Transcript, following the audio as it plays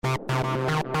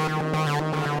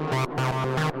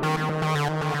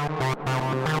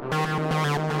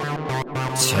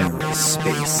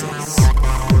TerraSpaces.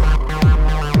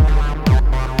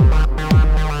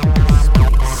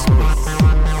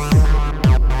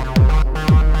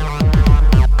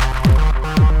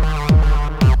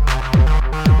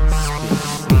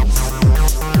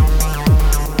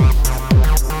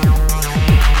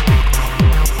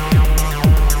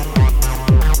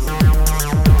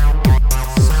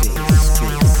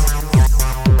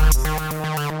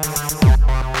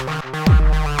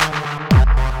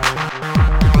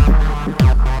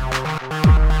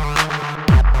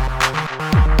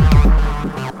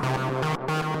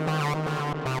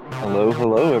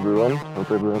 Hello, everyone.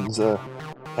 Hope everyone's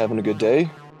having a good day.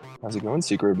 How's it going,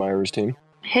 Secret Admirers team?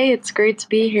 Hey, it's great to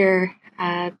be here.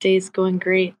 Day's going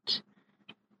great.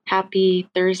 Happy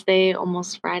Thursday,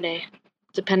 almost Friday,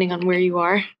 depending on where you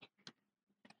are.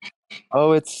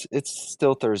 Oh, it's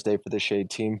still Thursday for the Shade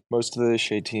team. Most of the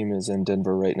Shade team is in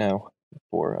Denver right now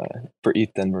for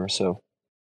ETH Denver. So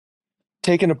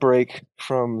taking a break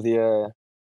from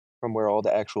where all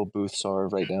the actual booths are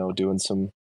right now, doing some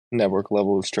network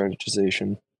level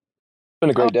strategization. Been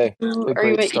a Oh, great day. Been a are you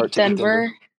great at ETH start to ETH Denver.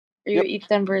 Denver? Are you Yep. at ETH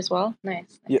Denver as well?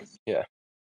 Nice, Yep. nice. Yeah.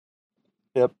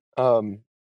 Yep.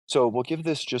 So we'll give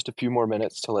this just a few more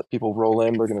minutes to let people roll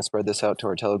in. We're going to spread this out to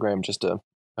our Telegram just to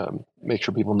make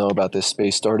sure people know about this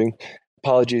space starting.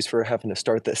 Apologies for having to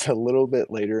start this a little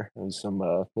bit later. There was some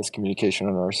miscommunication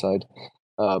on our side,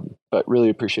 but really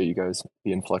appreciate you guys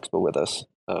being flexible with us.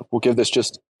 We'll give this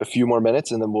just a few more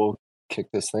minutes and then we'll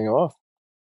kick this thing off.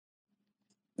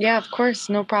 Yeah, of course,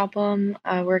 no problem.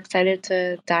 We're excited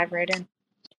to dive right in.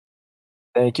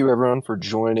 Thank you, everyone, for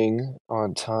joining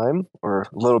on time or a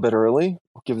little bit early.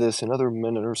 We'll give this another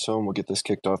minute or so and we'll get this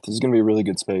kicked off. This is going to be a really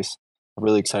good space. I'm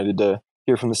really excited to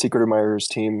hear from the Secret Admirers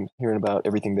team, hearing about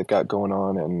everything they've got going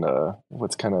on and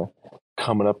what's kind of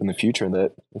coming up in the future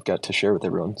that they've got to share with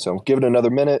everyone. So give it another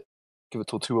minute, give it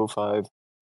till 2:05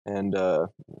 and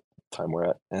time we're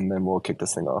at, and then we'll kick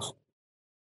this thing off.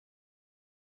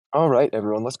 All right,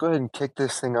 everyone, let's go ahead and kick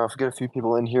this thing off. Get a few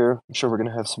people in here. I'm sure we're going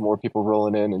to have some more people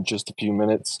rolling in just a few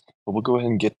minutes, but we'll go ahead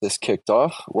and get this kicked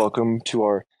off. Welcome to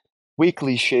our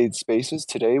weekly Shade Spaces.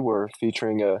 Today, we're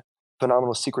featuring a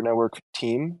phenomenal Secret Network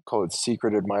team called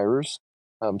Secret Admirers.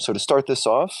 So to start this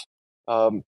off,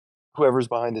 whoever's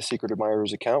behind the Secret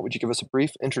Admirers account, would you give us a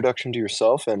brief introduction to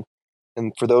yourself? And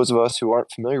for those of us who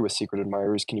aren't familiar with Secret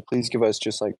Admirers, can you please give us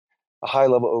just like a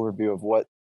high-level overview of what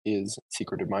is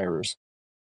Secret Admirers?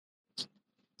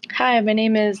 Hi, my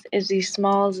name is Izzy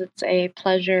Smalls. It's a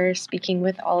pleasure speaking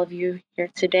with all of you here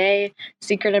today.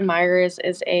 Secret Admirers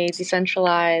is a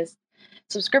decentralized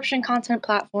subscription content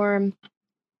platform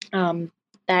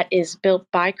that is built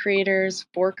by creators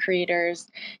for creators.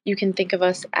 You can think of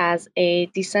us as a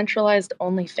decentralized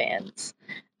OnlyFans.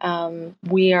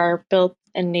 We are built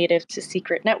and native to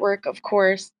Secret Network, of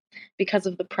course, because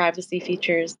of the privacy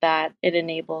features that it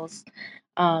enables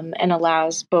and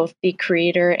allows both the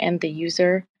creator and the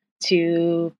user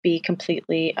to be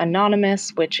completely anonymous,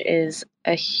 which is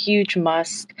a huge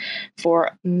must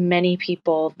for many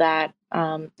people that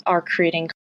are creating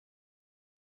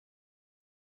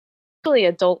really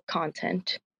adult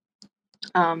content.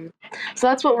 So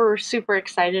that's what we're super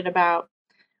excited about.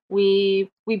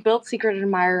 We built Secret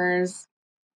Admirers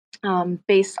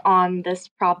based on this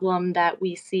problem that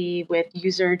we see with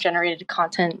user-generated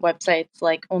content websites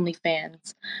like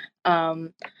OnlyFans,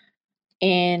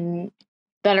 and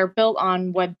that are built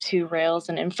on Web 2 rails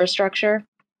and infrastructure.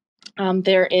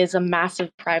 There is a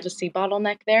massive privacy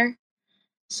bottleneck there.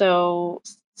 So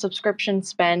subscription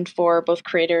spend for both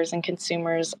creators and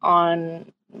consumers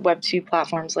on Web 2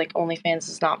 platforms like OnlyFans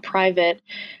is not private.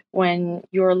 When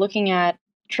you're looking at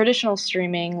traditional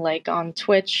streaming, like on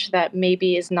Twitch, that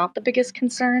maybe is not the biggest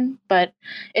concern, but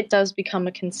it does become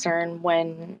a concern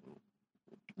when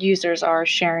users are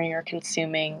sharing or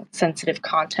consuming sensitive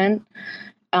content.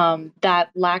 That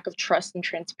lack of trust and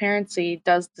transparency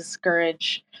does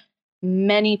discourage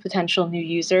many potential new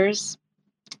users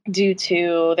due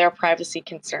to their privacy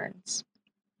concerns.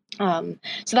 So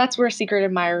that's where Secret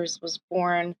Admirers was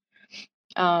born.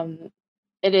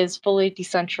 It is fully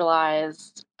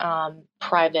decentralized,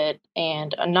 private,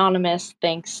 and anonymous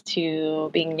thanks to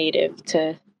being native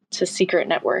to Secret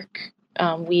Network.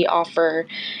 We offer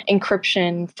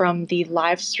encryption from the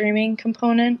live streaming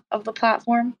component of the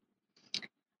platform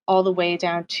all the way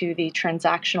down to the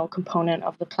transactional component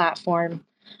of the platform,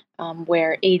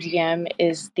 where AGM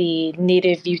is the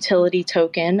native utility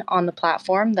token on the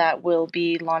platform that will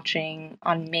be launching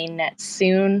on mainnet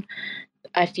soon.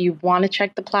 If you want to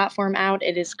check the platform out,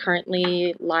 it is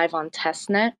currently live on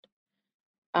testnet.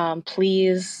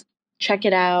 please check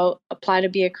it out, apply to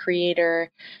be a creator.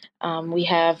 We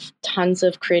have tons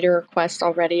of creator requests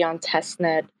already on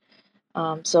testnet.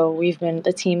 So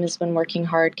the team has been working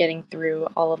hard getting through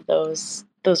all of those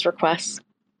requests.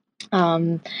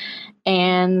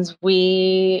 And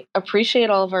we appreciate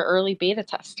all of our early beta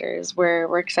testers.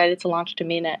 We're excited to launch to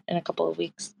mainnet in a couple of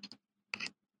weeks.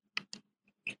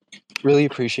 Really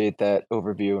appreciate that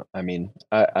overview. I mean,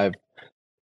 I've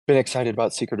been excited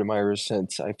about Secret Admirers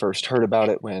since I first heard about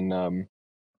it when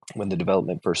the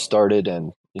development first started,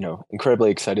 and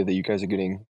incredibly excited that you guys are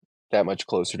getting that much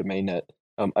closer to mainnet.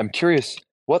 I'm curious,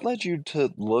 what led you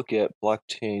to look at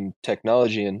blockchain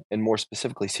technology and more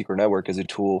specifically Secret Network as a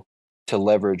tool to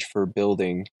leverage for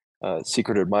building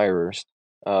Secret Admirers?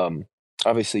 Um,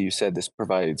 Obviously, you said this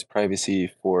provides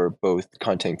privacy for both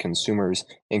content consumers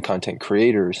and content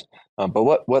creators, but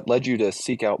what led you to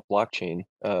seek out blockchain,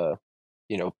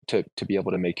 to be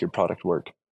able to make your product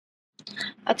work?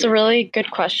 That's a really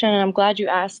good question, and I'm glad you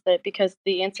asked it because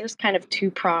the answer is kind of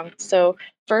two-pronged. So,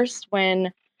 first,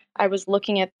 when I was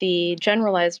looking at the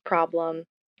generalized problem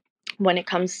when it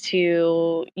comes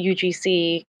to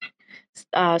UGC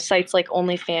sites like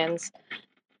OnlyFans,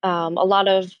 a lot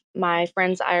of my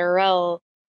friends IRL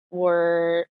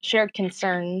were shared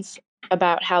concerns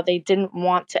about how they didn't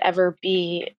want to ever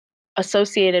be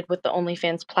associated with the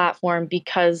OnlyFans platform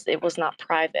because it was not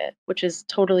private, which is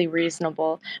totally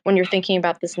reasonable when you're thinking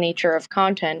about this nature of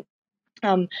content.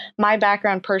 Um, my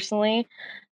background personally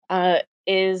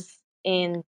is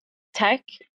in tech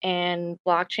and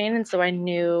blockchain, and so I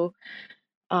knew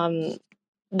um,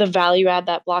 the value add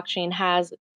that blockchain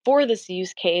has for this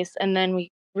use case. And then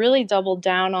we really doubled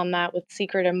down on that with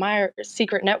Secret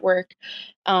Network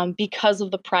because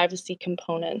of the privacy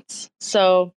components.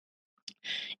 So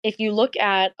if you look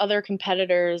at other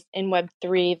competitors in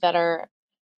Web3 that are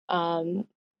um,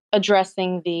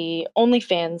 addressing the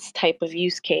OnlyFans type of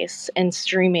use case and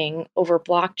streaming over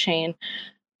blockchain,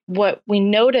 what we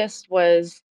noticed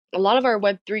was a lot of our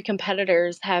Web3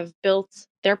 competitors have built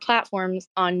their platforms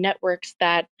on networks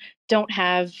that don't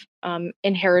have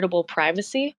inheritable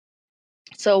privacy.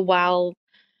 So while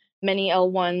many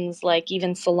L1s, like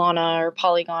even Solana or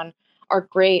Polygon, are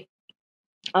great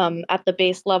at the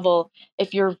base level,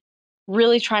 if you're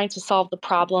really trying to solve the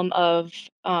problem of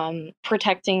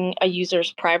protecting a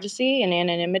user's privacy and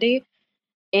anonymity,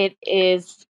 it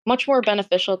is much more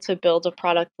beneficial to build a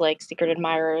product like Secret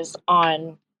Admirers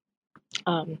on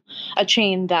a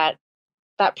chain that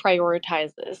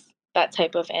prioritizes that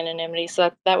type of anonymity.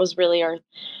 So that was really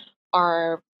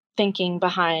our thinking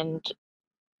behind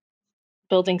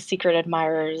building Secret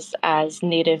Admirers as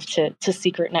native to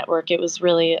Secret Network. It was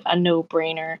really a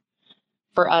no-brainer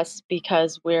for us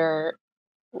because we're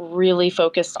really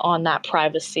focused on that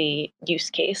privacy use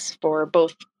case for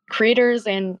both creators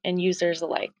and users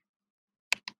alike.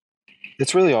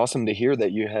 It's really awesome to hear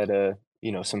that you had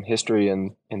some history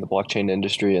in the blockchain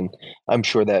industry, and I'm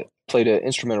sure that played an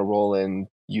instrumental role in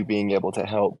you being able to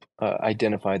help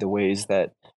identify the ways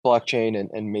that blockchain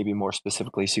and maybe more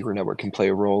specifically Secret Network can play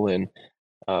a role in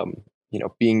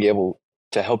being able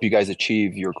to help you guys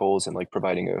achieve your goals and like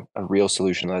providing a real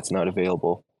solution that's not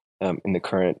available in the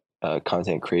current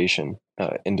content creation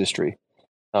industry.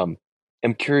 Um,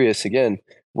 I'm curious again,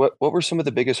 what were some of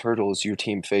the biggest hurdles your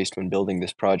team faced when building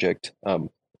this project?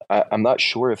 I'm not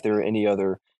sure if there are any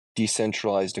other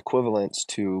decentralized equivalents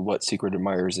to what Secret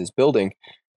Admirers is building.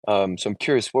 So I'm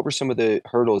curious, what were some of the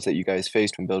hurdles that you guys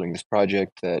faced when building this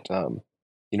project that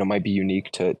might be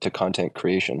unique to content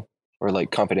creation or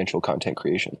like confidential content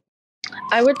creation?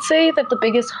 I would say that the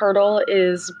biggest hurdle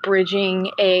is bridging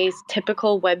a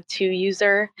typical Web2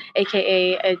 user,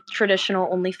 aka a traditional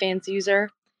OnlyFans user,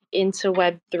 into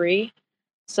Web3.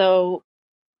 So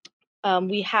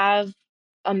we have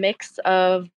a mix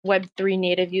of Web3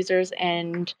 native users,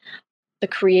 and the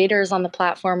creators on the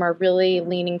platform are really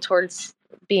leaning towards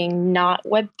being not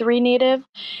Web3 native.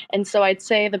 And so I'd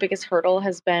say the biggest hurdle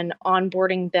has been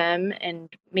onboarding them and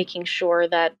making sure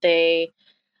that they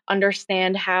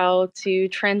understand how to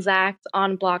transact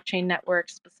on blockchain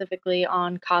networks, specifically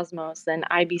on Cosmos and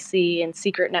IBC and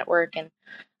Secret Network.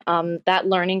 And that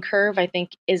learning curve, I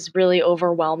think, is really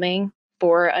overwhelming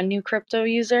for a new crypto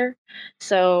user.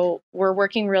 So we're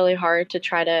working really hard to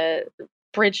try to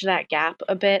bridge that gap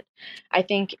a bit. I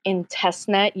think in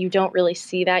testnet, you don't really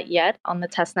see that yet on the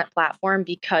testnet platform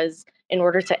because in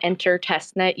order to enter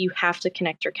testnet, you have to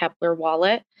connect your Kepler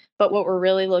wallet. But what we're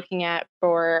really looking at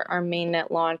for our mainnet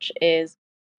launch is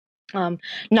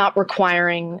not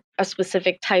requiring a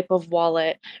specific type of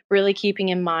wallet, really keeping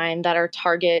in mind that our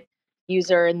target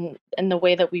user and the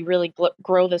way that we really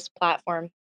grow this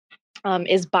platform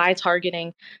is by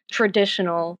targeting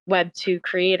traditional Web 2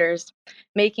 creators,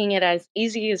 making it as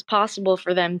easy as possible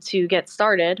for them to get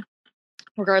started,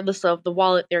 regardless of the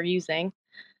wallet they're using.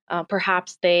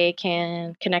 Perhaps they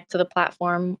can connect to the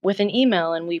platform with an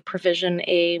email, and we provision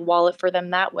a wallet for them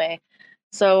that way.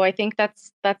 So I think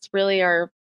that's really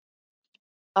our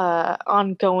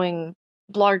ongoing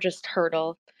largest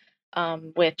hurdle,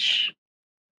 which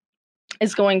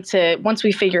is going to, once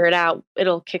we figure it out,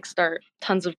 it'll kickstart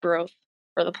tons of growth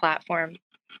for the platform.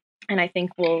 And I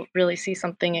think we'll really see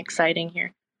something exciting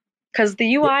here. Because the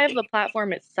Yeah, UI of the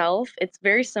platform itself, it's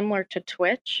very similar to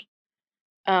Twitch.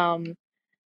 Um,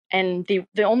 and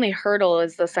the only hurdle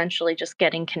is essentially just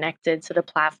getting connected to the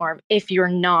platform if you're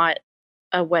not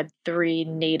a Web3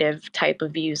 native type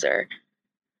of user.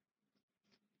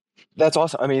 that's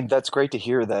awesome. I mean, that's great to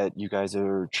hear that you guys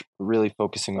are really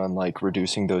focusing on like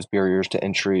reducing those barriers to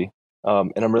entry.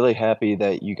 And I'm really happy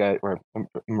that you guys, or I'm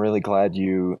really glad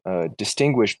you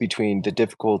distinguish between the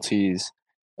difficulties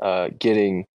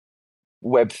getting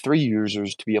Web3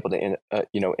 users to be able to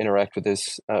interact with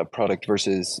this product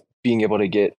versus being able to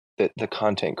get the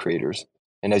content creators.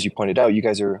 And as you pointed out, you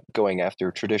guys are going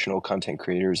after traditional content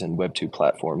creators and Web2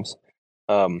 platforms.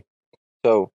 Um,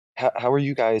 so how are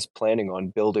you guys planning on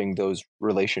building those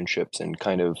relationships and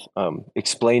kind of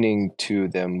explaining to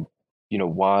them,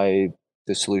 why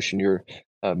the solution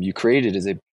you created is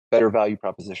a better value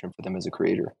proposition for them as a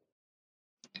creator?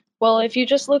 Well, if you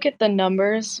just look at the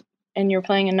numbers and you're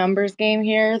playing a numbers game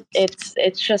here,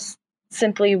 it's just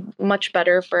simply much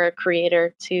better for a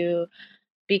creator to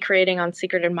be creating on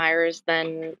Secret Admirers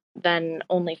than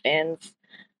OnlyFans,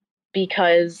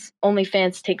 because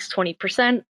OnlyFans takes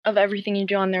 20% of everything you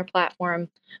do on their platform.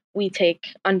 We take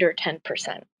under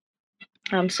 10%.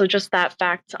 So just that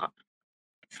fact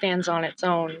stands on its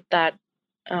own, that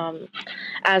um,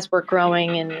 as we're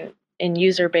growing in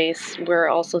user base, we're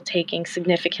also taking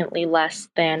significantly less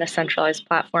than a centralized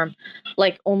platform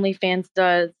like OnlyFans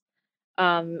does.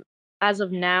 Um, as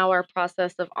of now, our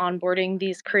process of onboarding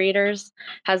these creators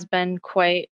has been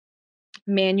quite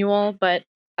manual, but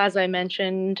as I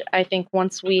mentioned, I think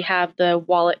once we have the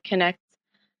Wallet Connect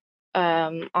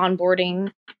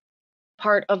onboarding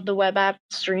part of the web app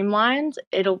streamlined,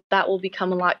 that will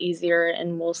become a lot easier,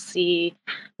 and we'll see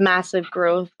massive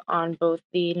growth on both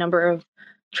the number of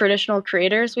traditional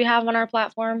creators we have on our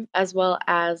platform as well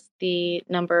as the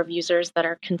number of users that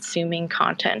are consuming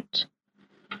content.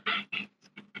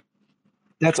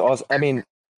 That's awesome. I mean,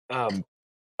 um,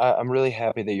 I'm really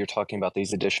happy that you're talking about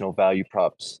these additional value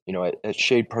props. At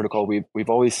Shade Protocol, we've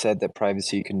always said that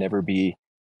privacy can never be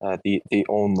the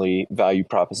only value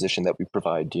proposition that we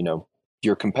provide.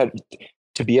 Your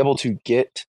to be able to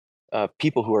get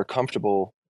people who are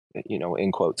comfortable,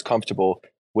 in quotes, comfortable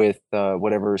with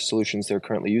whatever solutions they're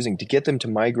currently using, to get them to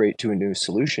migrate to a new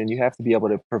solution, you have to be able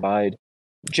to provide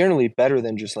generally better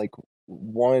than just like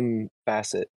one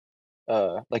facet.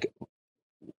 Like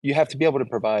you have to be able to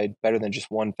provide better than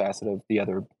just one facet of the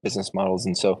other business models.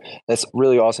 And so that's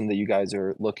really awesome that you guys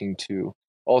are looking to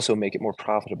also make it more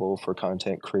profitable for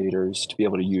content creators to be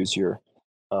able to use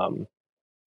um,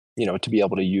 to be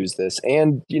able to use this.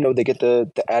 And, they get the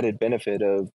added benefit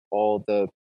of all the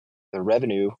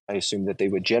revenue, I assume, that they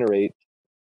would generate.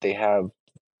 They have,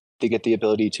 they get the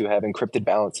ability to have encrypted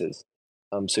balances.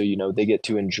 So, they get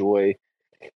to enjoy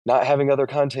not having other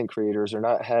content creators or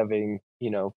not having,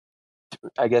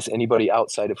 I guess anybody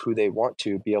outside of who they want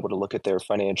to be able to look at their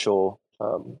financial,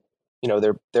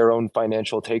 their own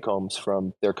financial take homes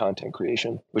from their content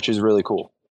creation, which is really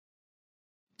cool.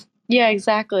 Yeah,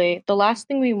 exactly. The last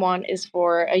thing we want is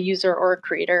for a user or a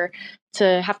creator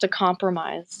to have to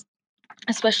compromise,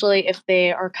 especially if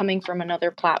they are coming from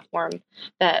another platform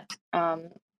that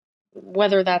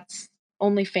whether that's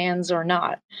OnlyFans or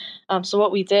not. So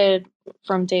what we did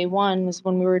from day one was,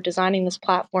 when we were designing this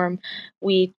platform,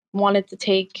 we wanted to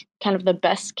take kind of the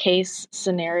best case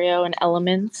scenario and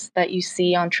elements that you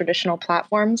see on traditional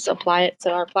platforms, apply it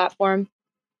to our platform,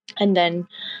 and then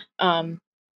um,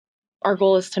 our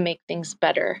goal is to make things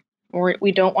better.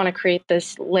 We don't want to create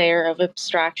this layer of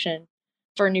abstraction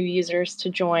for new users to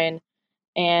join.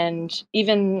 And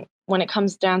even when it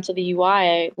comes down to the UI,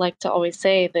 I like to always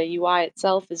say the UI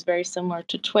itself is very similar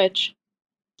to Twitch,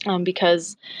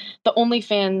 because the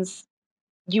OnlyFans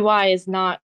UI is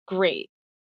not great.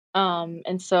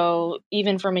 And so,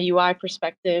 even from a UI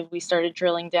perspective, we started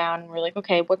drilling down and we're like,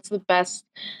 okay, what's the best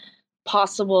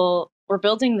possible? We're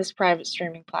building this private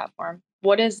streaming platform.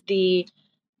 What is the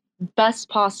best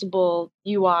possible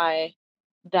UI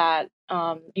that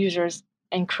users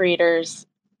and creators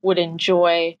would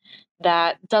enjoy,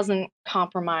 that doesn't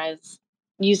compromise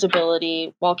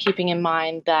usability, while keeping in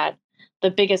mind that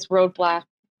the biggest roadblock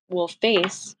we'll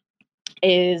face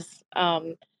is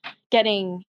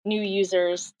getting new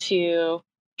users to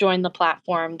join the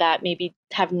platform that maybe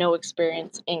have no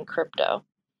experience in crypto.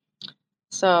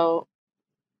 So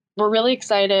we're really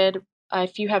excited.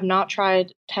 If you have not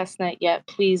tried testnet yet,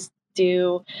 please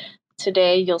do.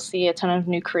 Today, you'll see a ton of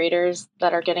new creators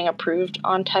that are getting approved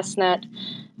on testnet.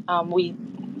 We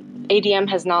ADM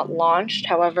has not launched.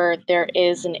 However, there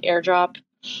is an airdrop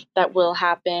that will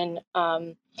happen.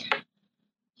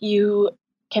 You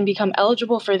can become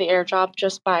eligible for the airdrop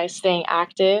just by staying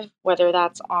active, whether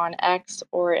that's on X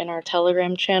or in our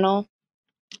Telegram channel,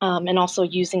 and also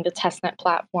using the testnet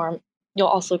platform. You'll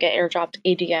also get airdropped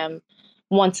ADM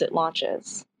once it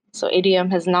launches. So ADM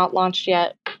has not launched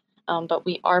yet, but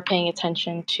we are paying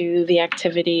attention to the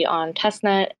activity on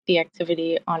testnet, the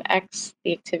activity on X,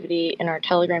 the activity in our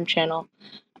Telegram channel,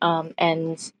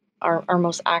 and our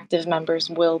most active members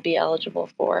will be eligible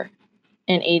for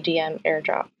an ADM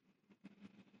airdrop.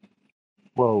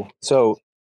 Whoa. So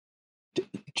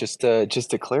just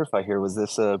to clarify here, was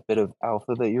this a bit of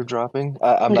alpha that you're dropping?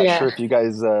 I'm not sure Yeah. if you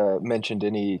guys mentioned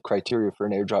any criteria for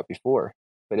an airdrop before,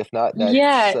 but if not, that's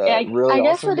Yeah, I really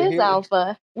guess awesome it to is hear.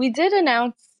 alpha. We did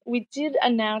announce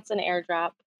an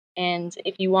airdrop, and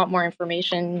if you want more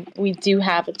information, we do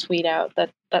have a tweet out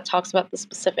that talks about the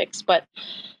specifics. But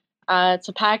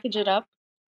to package it up,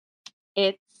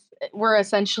 it's we're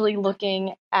essentially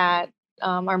looking at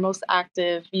our most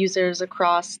active users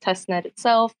across testnet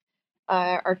itself,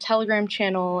 our Telegram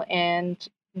channel, and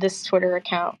this Twitter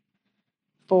account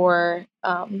for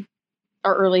our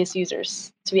earliest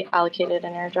users to be allocated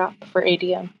an airdrop for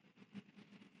ADM.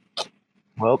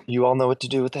 Well, you all know what to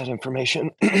do with that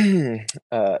information. I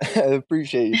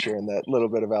appreciate you sharing that little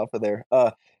bit of alpha there.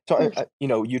 So,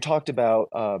 you talked about,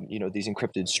 these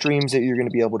encrypted streams that you're going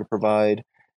to be able to provide.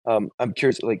 I'm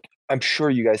curious, like, I'm sure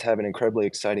you guys have an incredibly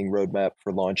exciting roadmap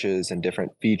for launches and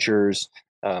different features,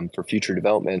 for future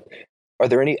development. Are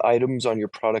there any items on your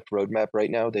product roadmap right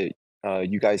now that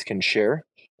you guys can share,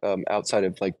 outside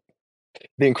of like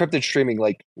the encrypted streaming?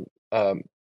 Like, um,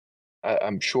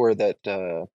 I'm sure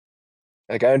that.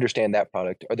 Like I understand that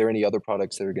product. Are there any other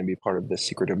products that are going to be part of the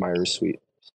Secret Admirers suite?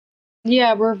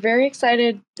 Yeah, we're very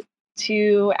excited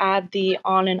to add the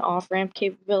on and off ramp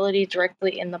capability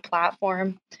directly in the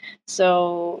platform.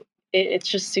 So it's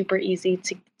just super easy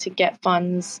to get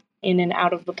funds in and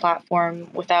out of the platform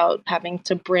without having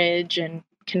to bridge and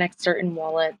connect certain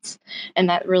wallets. And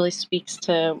that really speaks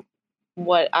to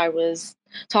what I was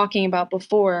talking about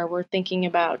before.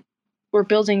 We're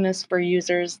building this for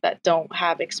users that don't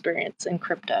have experience in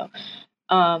crypto.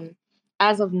 Um,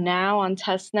 as of now on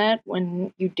testnet,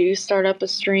 when you do start up a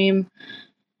stream,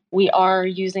 we are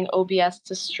using OBS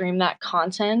to stream that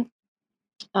content.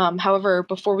 However,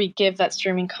 before we give that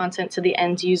streaming content to the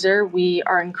end user, we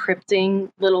are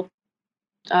encrypting little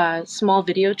small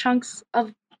video chunks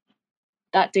of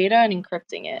that data and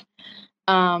encrypting it.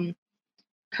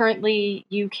 Currently,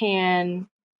 you can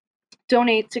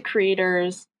donate to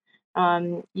creators.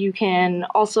 You can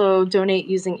also donate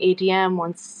using ADM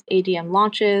once ADM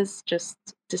launches. Just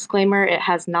disclaimer, it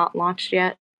has not launched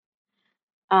yet.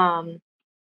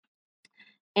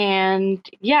 And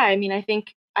yeah, I mean, I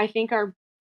think our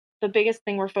the biggest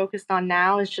thing we're focused on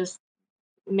now is just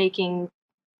making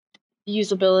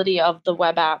usability of the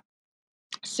web app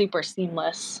super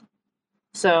seamless.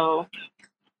 So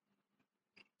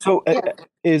So yeah,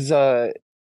 is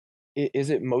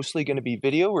it mostly going to be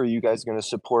video, or are you guys going to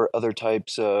support other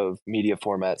types of media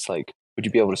formats? Like, would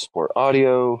you be able to support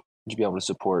audio? Would you be able to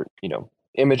support,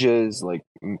 images like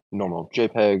normal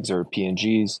JPEGs or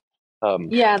PNGs?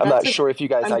 yeah, I'm that's not a sure if you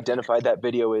guys I'm identified that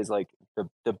video is like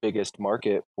the biggest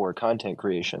market for content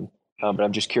creation, but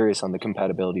I'm just curious on the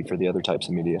compatibility for the other types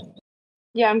of media.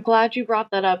 Yeah, I'm glad you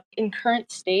brought that up. In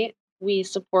current state, we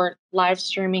support live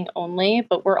streaming only,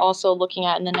 but we're also looking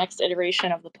at in the next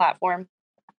iteration of the platform,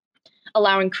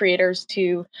 allowing creators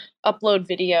to upload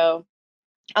video,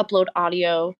 upload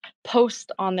audio,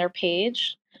 post on their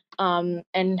page,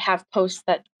 and have posts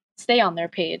that stay on their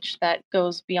page that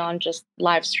goes beyond just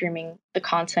live streaming the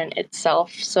content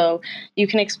itself. So you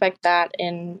can expect that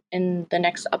in the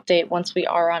next update once we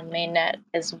are on mainnet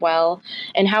as well.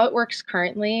 And how it works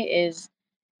currently is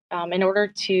in order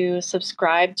to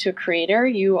subscribe to a creator,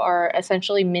 you are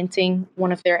essentially minting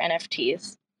one of their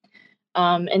NFTs.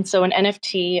 And so an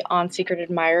NFT on Secret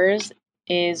Admirers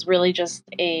is really just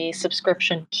a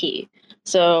subscription key.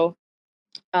 So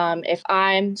if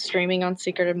I'm streaming on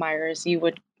Secret Admirers, you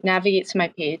would navigate to my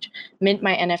page, mint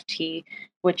my NFT,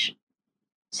 which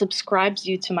subscribes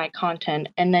you to my content,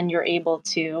 and then you're able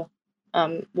to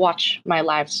watch my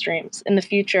live streams. In the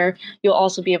future, you'll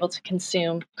also be able to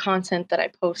consume content that I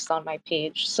post on my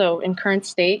page. So in current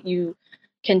state, you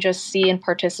can just see and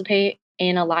participate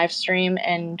in a live stream,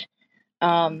 and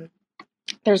um,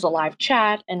 there's a live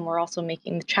chat, and we're also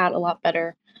making the chat a lot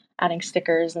better, adding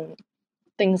stickers and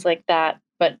things like that.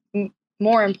 But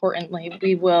more importantly,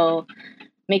 we will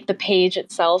make the page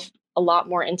itself a lot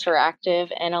more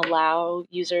interactive and allow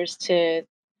users to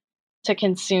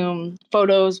consume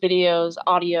photos, videos,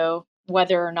 audio,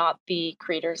 whether or not the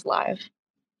creator's live.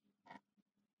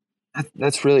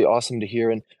 That's really awesome to hear.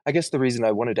 And I guess the reason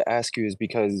I wanted to ask you is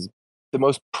because the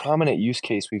most prominent use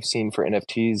case we've seen for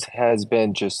NFTs has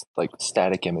been just like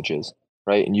static images,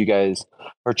 right? And you guys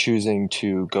are choosing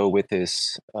to go with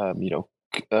this,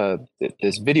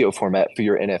 this video format for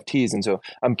your NFTs. And so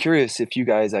I'm curious if you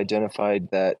guys identified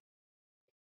that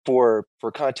for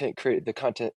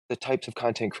the types of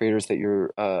content creators that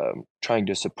you're trying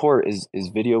to support is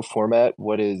video format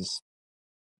what is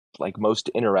like most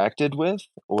interacted with,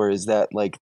 or is that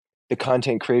like the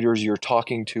content creators you're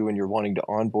talking to and you're wanting to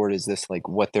onboard, is this like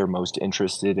what they're most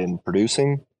interested in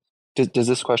producing? Does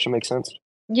this question make sense?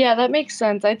 Yeah, that makes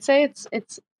sense. I'd say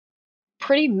it's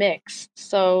pretty mixed.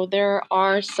 So there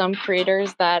are some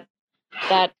creators that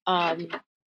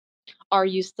are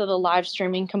used to the live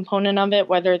streaming component of it,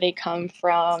 whether they come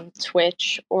from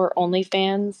Twitch or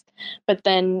OnlyFans. But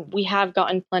then we have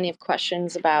gotten plenty of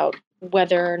questions about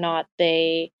whether or not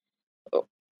a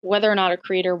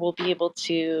creator will be able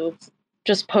to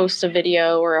just post a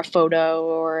video or a photo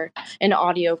or an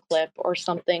audio clip or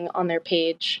something on their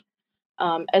page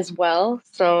as well.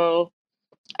 So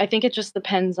I think it just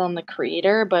depends on the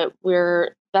creator, but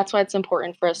that's why it's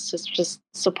important for us to just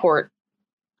support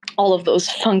all of those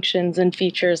functions and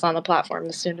features on the platform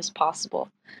as soon as possible,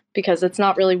 because it's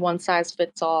not really one size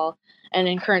fits all. And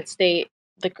in current state,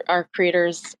 our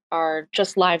creators are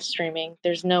just live streaming.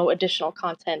 There's no additional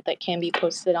content that can be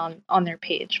posted on their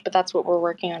page, but that's what we're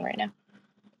working on right now.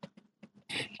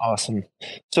 Awesome.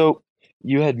 So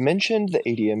you had mentioned the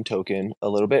ADM token a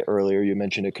little bit earlier. You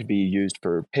mentioned it could be used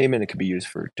for payment, it could be used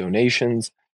for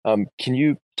donations. Can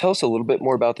you tell us a little bit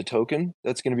more about the token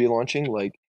that's going to be launching?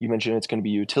 Like you mentioned, it's going to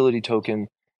be a utility token.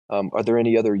 Are there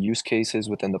any other use cases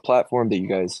within the platform that you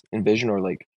guys envision, or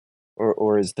like,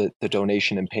 or is the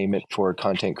donation and payment for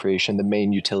content creation the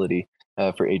main utility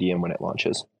for ADM when it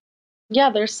launches?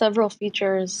 Yeah, there's several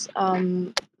features.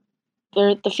 The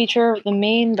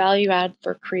main value add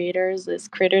for creators is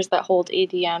creators that hold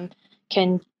ADM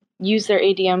can use their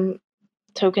ADM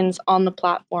tokens on the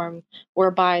platform,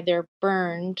 whereby they're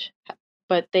burned,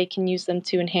 but they can use them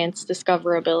to enhance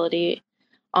discoverability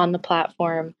on the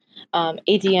platform.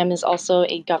 ADM is also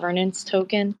a governance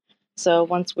token. So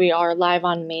once we are live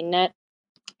on mainnet,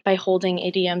 by holding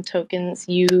ADM tokens,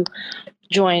 you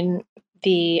join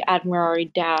the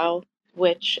Admirari DAO,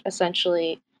 which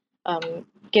essentially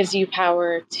gives you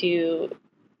power to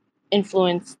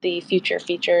influence the future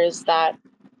features that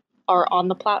are on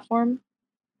the platform.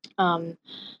 Um,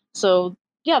 so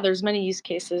yeah, there's many use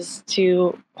cases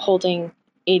to holding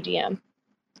ADM.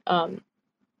 Um,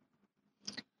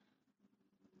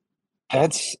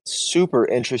 That's super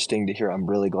interesting to hear. I'm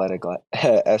really glad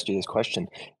asked you this question.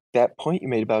 That point you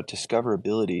made about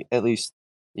discoverability, at least,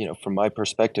 from my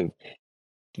perspective,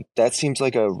 that seems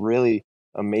like a really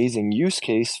amazing use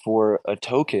case for a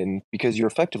token because you're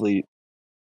effectively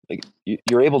like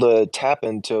you're able to tap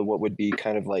into what would be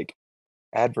kind of like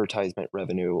advertisement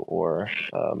revenue or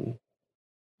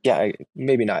yeah,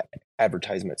 maybe not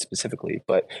advertisement specifically,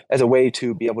 but as a way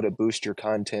to be able to boost your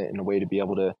content and a way to be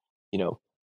able to, you know,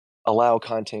 allow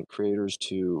content creators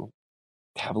to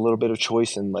have a little bit of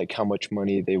choice in like how much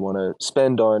money they want to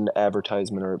spend on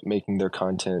advertisement or making their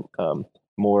content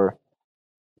more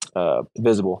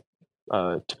visible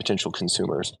to potential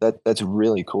consumers. That's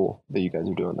really cool that you guys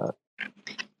are doing that.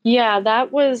 yeah,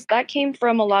 that came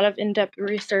from a lot of in-depth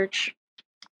research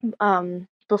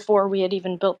before we had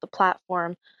even built the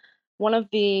platform. One of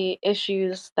the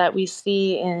issues that we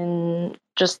see in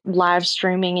just live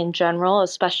streaming in general,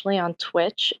 especially on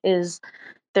Twitch, is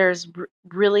there's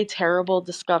really terrible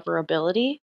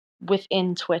discoverability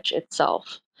within Twitch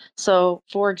itself. So,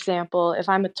 for example, if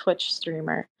I'm a Twitch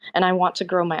streamer and I want to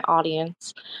grow my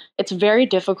audience, it's very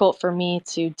difficult for me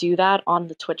to do that on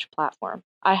the Twitch platform.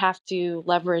 I have to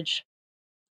leverage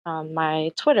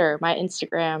my Twitter, my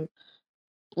Instagram,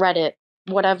 Reddit,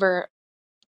 whatever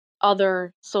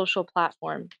other social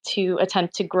platform to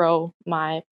attempt to grow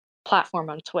my platform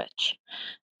on Twitch.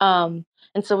 And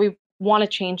so we want to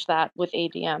change that with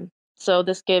ADM. So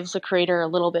this gives the creator a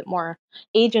little bit more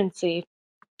agency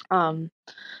um,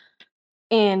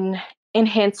 in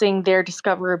enhancing their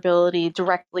discoverability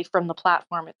directly from the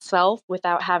platform itself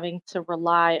without having to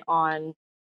rely on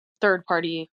third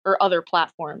party or other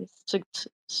platforms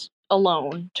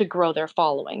alone to grow their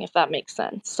following, if that makes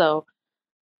sense. So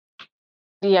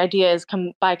the idea is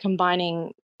by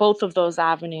combining both of those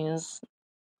avenues,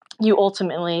 you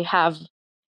ultimately have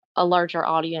a larger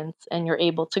audience and you're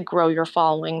able to grow your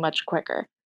following much quicker.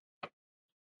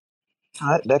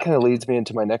 That kind of leads me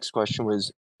into my next question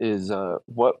was is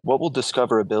what will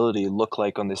discoverability look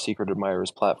like on the Secret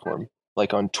Admirers platform?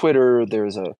 Like on Twitter,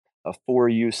 there's a for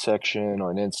you section.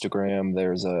 On Instagram,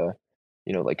 there's a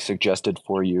like suggested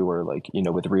for you, or like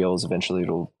with Reels, eventually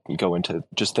it'll go into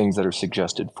just things that are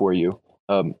suggested for you.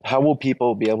 How will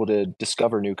people be able to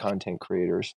discover new content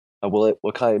creators? Will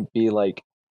kind of be like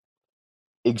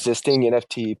existing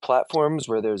NFT platforms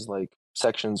where there's like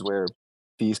sections where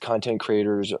these content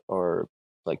creators are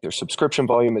like their subscription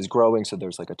volume is growing, so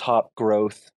there's like a top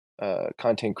growth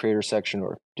content creator section,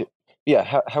 or yeah,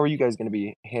 how are you guys going to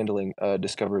be handling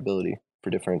discoverability for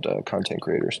different content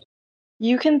creators?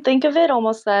 You can think of it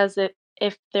almost as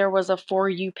if there was a For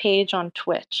You page on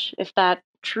Twitch, if that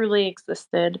truly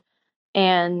existed,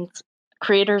 and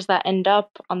creators that end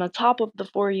up on the top of the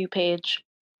For You page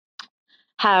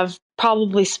have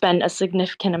probably spent a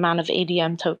significant amount of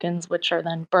ADM tokens, which are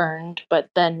then burned, but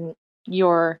then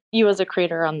you as a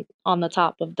creator on the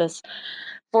top of this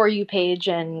For You page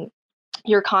and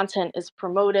your content is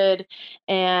promoted.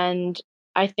 And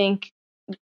I think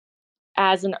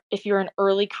if you're an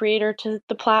early creator to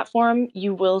the platform,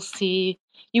 you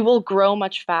will grow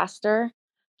much faster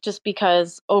just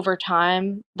because over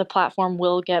time the platform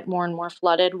will get more and more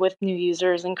flooded with new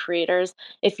users and creators.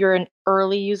 If you're an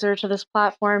early user to this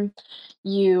platform,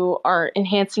 you are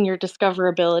enhancing your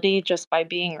discoverability just by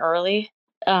being early,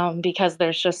 because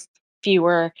there's just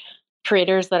fewer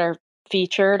creators that are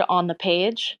featured on the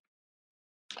page.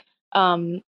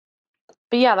 Um,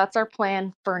 but yeah, that's our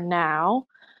plan for now.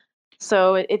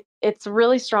 So it's a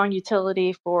really strong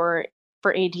utility for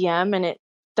ADM, and it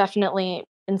definitely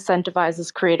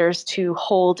incentivizes creators to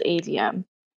hold ADM.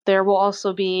 There will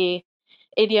also be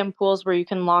ADM pools where you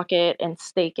can lock it and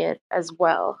stake it as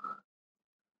well.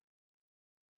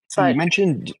 So you But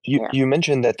mentioned yeah. you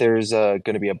mentioned that there's going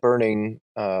to be a burning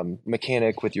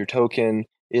mechanic with your token.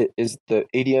 Is the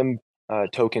ADM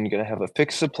token going to have a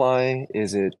fixed supply?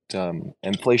 Is it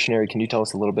inflationary? Can you tell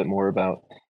us a little bit more about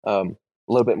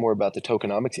the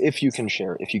tokenomics, if you can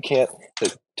share? If you can't,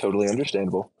 that's totally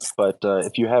understandable. But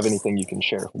if you have anything you can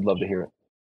share, we'd love to hear it.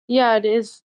 Yeah, it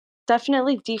is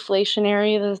definitely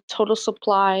deflationary. The total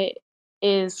supply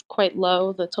is quite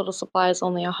low. The total supply is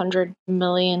only 100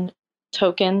 million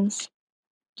tokens.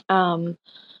 Um,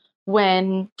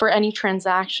 when for any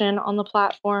transaction on the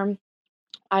platform,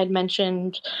 I'd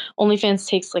mentioned OnlyFans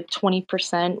takes like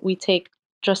 20%. We take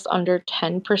just under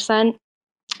 10%.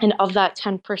 And of that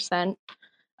 10%,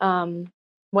 um,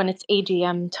 when it's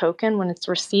ADM token, when it's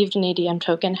received an ADM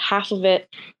token, half of it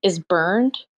is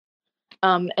burned,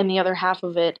 and the other half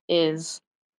of it is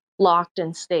locked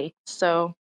and staked.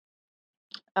 So,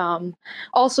 um,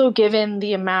 also given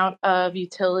the amount of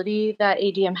utility that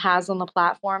ADM has on the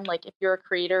platform, like if you're a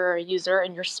creator or a user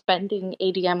and you're spending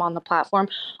ADM on the platform,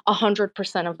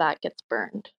 100% of that gets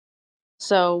burned.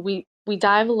 So we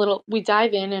dive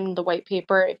in the white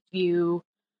paper. If you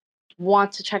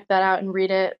want to check that out and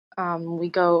read it, we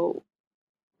go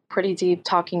pretty deep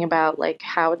talking about like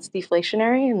how it's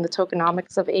deflationary and the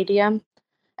tokenomics of ADM.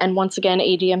 And once again,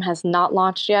 ADM has not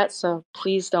launched yet, so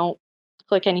please don't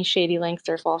click any shady links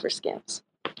or fall for scams.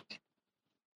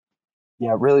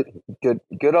 Yeah, really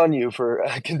good on you for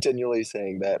continually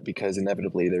saying that, because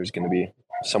inevitably there's going to be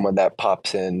someone that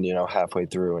pops in, halfway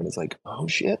through and is like, "Oh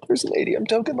shit, there's an ADM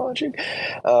token launching."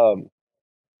 Um,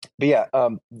 but yeah,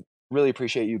 really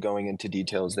appreciate you going into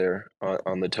details there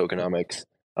on the tokenomics.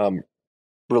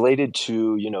 Related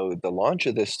to, the launch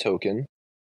of this token,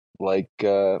 like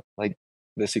the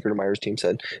Secret Admirers team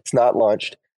said, it's not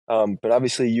launched. But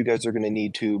obviously you guys are going to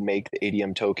need to make the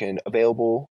ADM token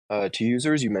available to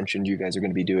users. You mentioned you guys are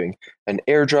going to be doing an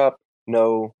airdrop.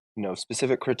 No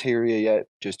specific criteria yet.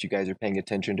 Just you guys are paying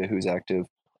attention to who's active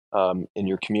in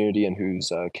your community and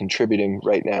who's contributing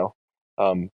right now.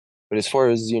 But as far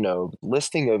as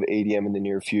listing of ADM in the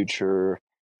near future,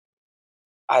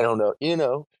 I don't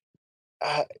know.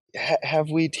 Uh,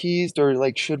 have we teased, or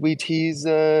like should we tease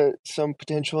some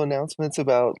potential announcements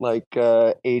about like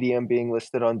ADM being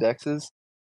listed on DEXs?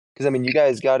 Because I mean, you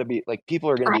guys got to be like, people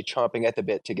are going to I, be chomping at the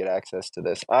bit to get access to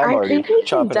this. I'm I already think we can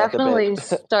chomping at the bit. definitely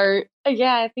start.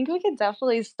 Yeah, I think we can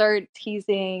definitely start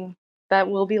teasing that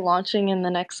we'll be launching in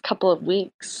the next couple of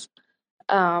weeks.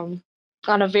 Um,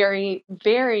 on a very,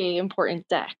 very important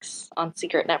DEX on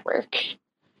Secret Network.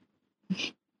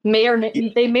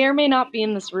 They may or may not be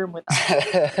in this room with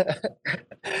us.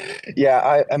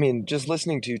 Yeah, I mean, just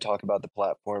listening to you talk about the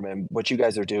platform and what you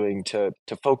guys are doing to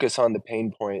focus on the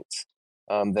pain points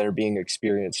that are being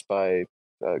experienced by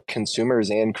consumers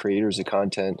and creators of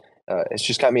content, it's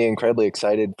just got me incredibly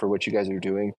excited for what you guys are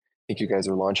doing. I think you guys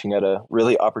are launching at a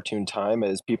really opportune time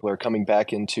as people are coming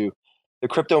back into the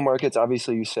crypto markets.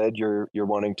 Obviously, you said you're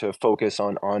wanting to focus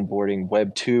on onboarding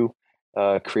Web 2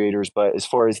 creators, but as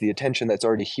far as the attention that's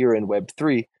already here in Web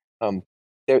 3,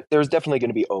 there's definitely going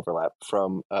to be overlap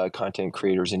from content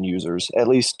creators and users, at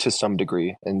least to some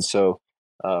degree. And so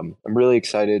I'm really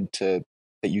excited to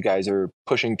that you guys are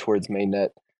pushing towards mainnet.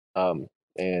 Um,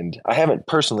 and I haven't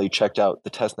personally checked out the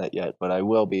testnet yet, but I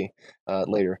will be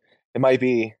later. It might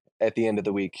be at the end of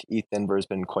the week. ETH Denver has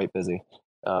been quite busy,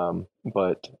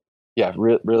 but yeah,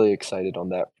 really excited on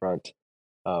that front.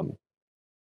 Um,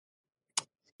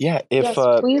 yeah, if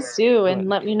Yes, please do, go and ahead.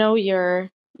 let me know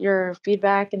your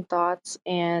feedback and thoughts.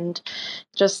 And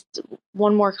just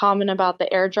one more comment about the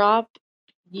airdrop.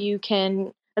 You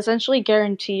can essentially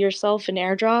guarantee yourself an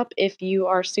airdrop if you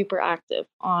are super active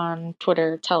on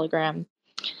Twitter, Telegram,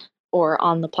 or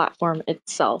on the platform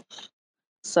itself.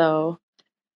 So,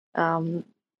 um,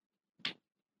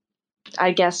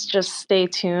 I guess just stay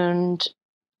tuned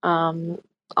um,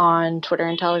 on Twitter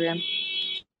and Telegram.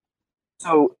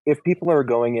 So if people are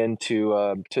going in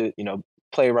to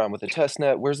play around with the test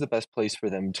net, where's the best place for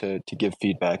them to give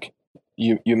feedback?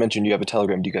 You mentioned you have a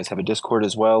Telegram. Do you guys have a Discord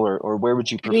as well, or where would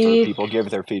you prefer We people give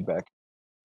their feedback?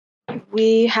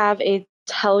 we have a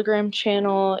Telegram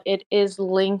channel. It is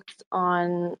linked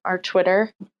on our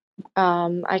Twitter.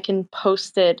 I can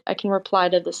post it. I can reply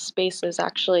to the spaces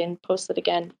actually and post it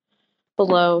again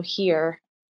below here.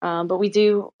 But we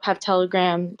do have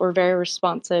Telegram. We're very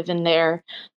responsive in there.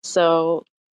 So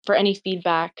for any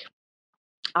feedback,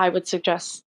 I would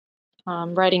suggest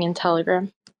writing in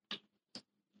Telegram.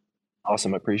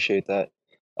 Awesome, appreciate that.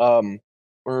 Um,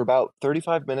 we're about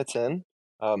 35 minutes in.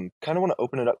 Kind of want to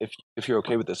open it up if you're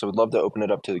okay with this. I would love to open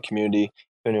it up to the community.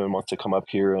 If anyone wants to come up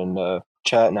here and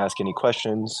chat and ask any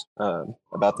questions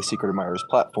about the Secret Admirers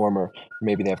platform, or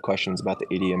maybe they have questions about the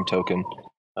ADM token,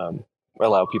 um,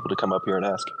 allow people to come up here and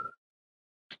ask.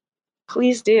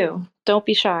 Please do. Don't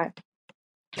be shy.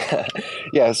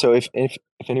 Yeah, so if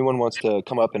anyone wants to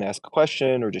come up and ask a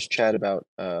question or just chat about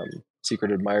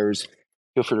Secret Admirers,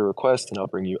 feel free to request and I'll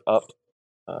bring you up.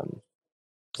 Um,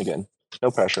 Again,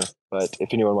 no pressure, but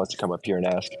if anyone wants to come up here and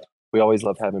ask, we always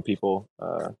love having people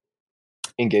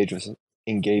engage with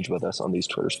engage with us on these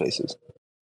Twitter Spaces.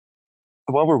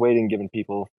 While we're waiting, giving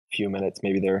people a few minutes,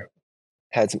 maybe they're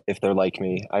had some, if they're like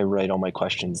me, I write all my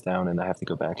questions down and I have to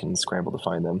go back and scramble to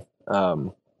find them.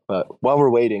 But while we're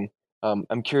waiting,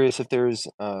 I'm curious if there's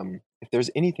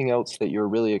anything else that you're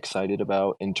really excited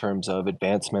about in terms of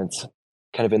advancements,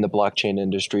 kind of in the blockchain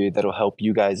industry that'll help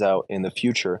you guys out in the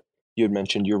future. You had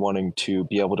mentioned you're wanting to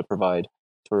be able to provide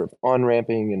sort of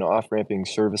on-ramping and off-ramping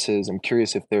services. I'm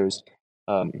curious if there's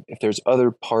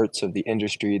other parts of the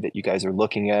industry that you guys are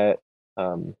looking at,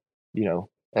 um,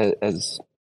 as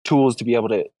tools to be able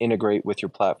to integrate with your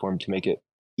platform to make it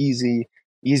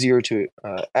easier to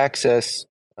access,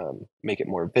 make it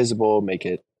more visible, make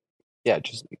it, yeah,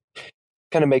 just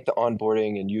kind of make the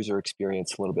onboarding and user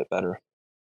experience a little bit better.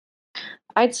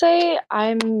 I'd say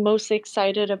I'm most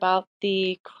excited about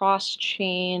the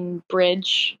cross-chain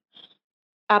bridge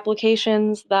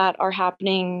applications that are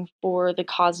happening for the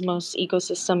Cosmos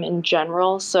ecosystem in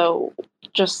general. So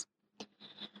just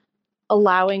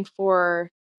allowing for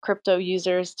crypto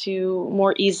users to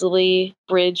more easily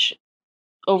bridge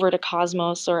over to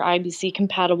Cosmos or IBC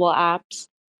compatible apps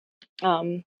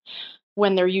um,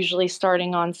 when they're usually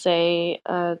starting on, say,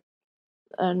 a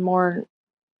more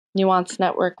nuanced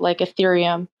network like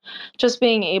Ethereum. Just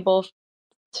being able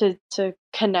to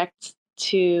connect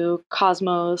to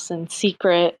Cosmos and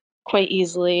Secret quite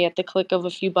easily at the click of a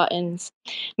few buttons,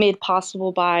 made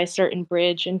possible by certain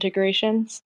bridge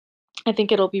integrations. I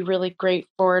think it'll be really great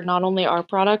for not only our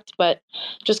product, but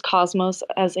just Cosmos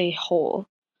as a whole,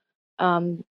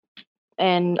 um,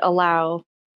 and allow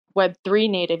Web3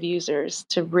 native users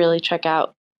to really check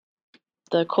out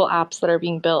the cool apps that are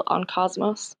being built on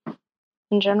Cosmos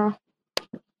in general.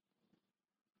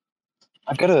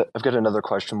 I've got another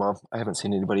question. Well, I haven't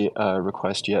seen anybody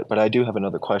request yet, but I do have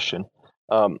another question.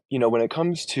 When it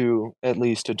comes to at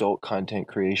least adult content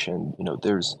creation,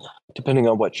 there's depending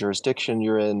on what jurisdiction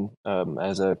you're in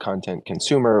as a content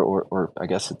consumer, or I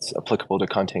guess it's applicable to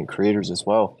content creators as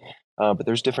well. But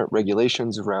there's different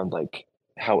regulations around like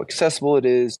how accessible it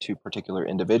is to particular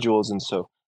individuals, and so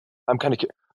I'm kind of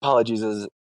apologies as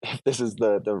if this is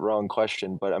the wrong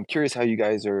question, but I'm curious how you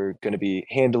guys are going to be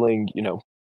handling,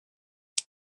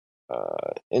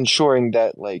 ensuring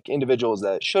that like individuals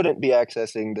that shouldn't be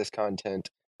accessing this content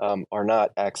are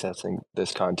not accessing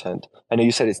this content. I know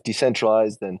you said it's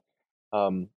decentralized and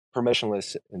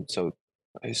permissionless, and so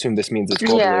I assume this means it's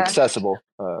globally Yeah, accessible.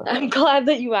 I'm glad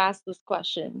that you asked this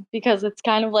question because it's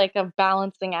kind of like a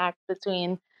balancing act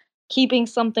between keeping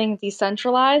something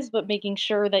decentralized but making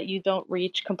sure that you don't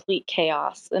reach complete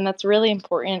chaos. And that's really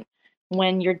important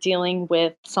when you're dealing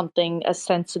with something as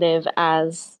sensitive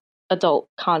as adult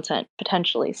content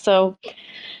potentially. So,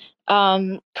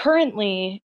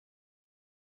 currently,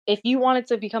 if you wanted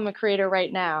to become a creator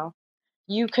right now,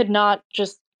 you could not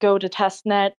just go to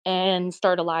testnet and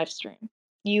start a live stream.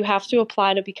 You have to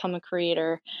apply to become a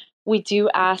creator. We do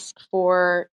ask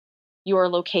for your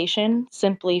location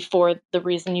simply for the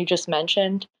reason you just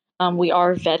mentioned. We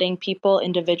are vetting people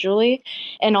individually.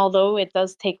 And although it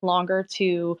does take longer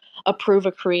to approve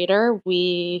a creator,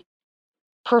 we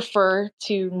prefer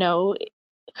to know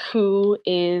who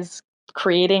is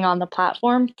creating on the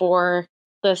platform for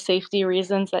the safety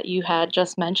reasons that you had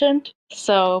just mentioned.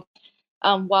 So,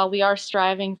 while we are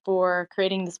striving for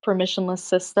creating this permissionless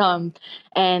system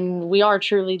and we are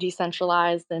truly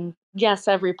decentralized, and yes,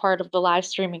 every part of the live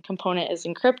streaming component is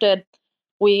encrypted,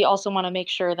 we also want to make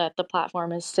sure that the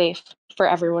platform is safe for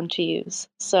everyone to use.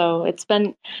 So it's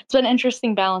been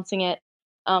interesting balancing it.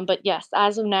 But yes,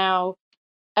 as of now,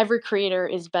 every creator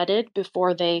is vetted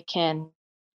before they can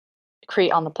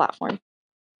create on the platform.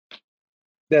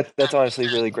 That's honestly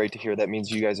really great to hear. That means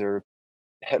you guys are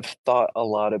have thought a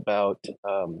lot about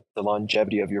the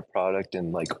longevity of your product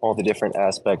and like all the different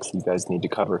aspects you guys need to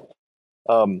cover.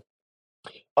 Um,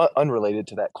 Unrelated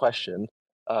to that question,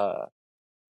 uh,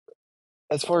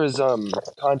 as far as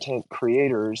content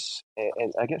creators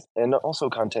and I guess and also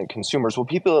content consumers, will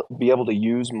people be able to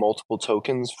use multiple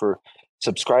tokens for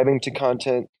subscribing to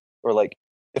content, or like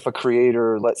if a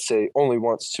creator, let's say, only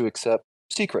wants to accept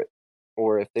Secret,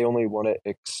 or if they only want to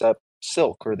accept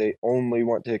Silk, or they only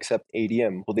want to accept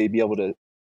ADM, will they be able to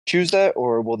choose that,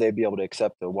 or will they be able to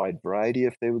accept a wide variety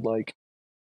if they would like?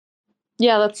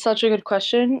 Yeah, that's such a good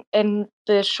question. And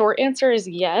the short answer is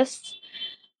yes.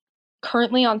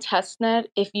 Currently on testnet,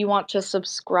 if you want to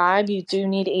subscribe, you do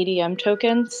need ADM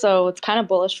tokens. So it's kind of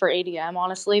bullish for ADM,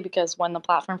 honestly, because when the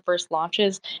platform first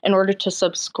launches, in order to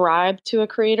subscribe to a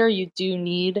creator, you do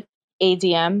need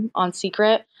ADM on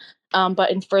Secret.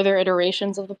 But in further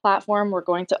iterations of the platform, we're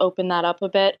going to open that up a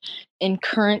bit. In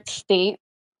current state,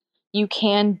 you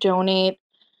can donate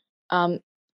um,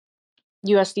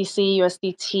 USDC,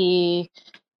 USDT,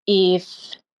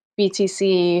 ETH,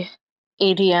 BTC,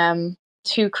 ADM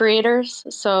to creators.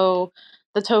 So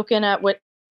the token at which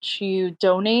you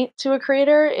donate to a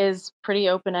creator is pretty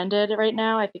open ended right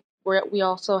now. I think we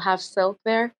also have Silk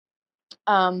there.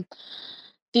 Um,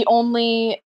 the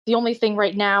only thing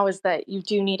right now is that you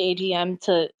do need ADM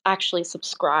to actually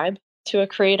subscribe to a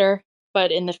creator,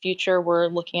 but in the future we're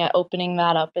looking at opening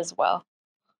that up as well.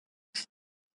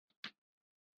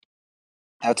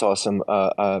 That's awesome.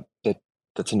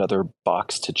 That's another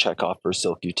box to check off for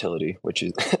Silk utility, which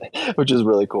is which is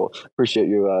really cool. Appreciate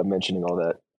you mentioning all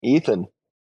that. Ethan,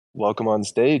 welcome on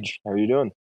stage. How are you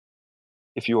doing?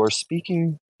 If you are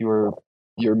speaking, you're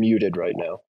muted right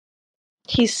now.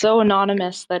 He's so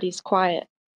anonymous that he's quiet.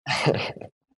 I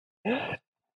can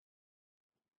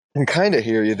kind of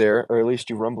hear you there, or at least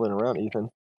you rumbling around, Ethan.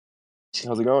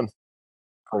 How's it going?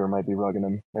 Claire might be rugging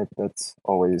him. That's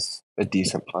always a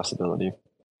decent possibility.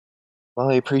 Well,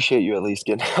 I appreciate you at least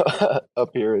getting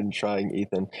up here and trying,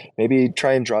 Ethan. Maybe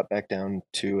try and drop back down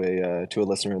to a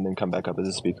listener and then come back up as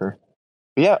a speaker.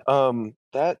 But yeah,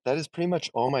 that is pretty much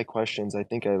all my questions. I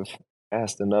think I've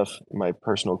asked enough of my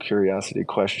personal curiosity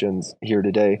questions here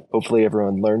today. Hopefully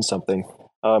everyone learned something.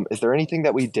 Is there anything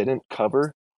that we didn't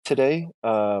cover today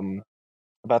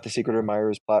about the Secret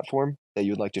Admirers platform that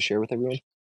you would like to share with everyone?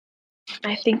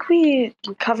 I think we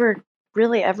covered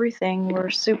really everything. We're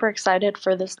super excited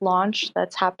for this launch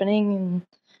that's happening in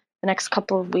the next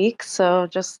couple of weeks. So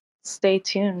just stay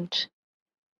tuned.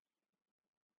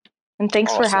 And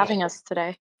thanks for Awesome. having us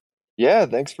today. Yeah,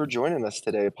 thanks for joining us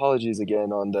today. Apologies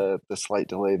again on the slight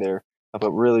delay there,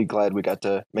 but really glad we got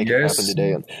to make it happen Yes,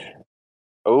 today. And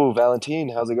oh, Valentine,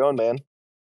 how's it going, man?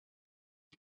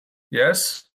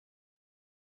 yes,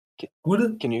 Can,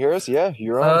 good. can you hear us? Yeah,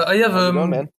 you're on. I have How's it going,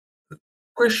 man?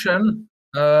 question.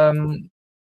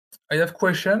 I have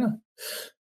question.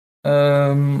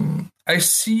 I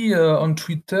see on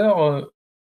Twitter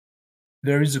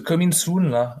there is a coming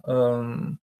soon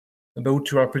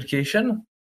about your application,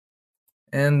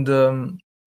 and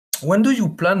When do you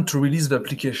plan to release the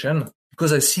application?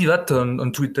 Because I see that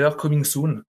on Twitter coming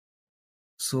soon.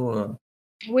 So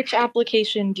Which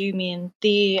application do you mean?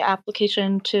 The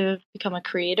application to become a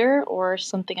creator or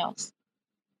something else?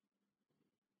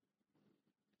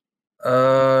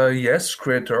 yes,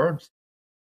 creators.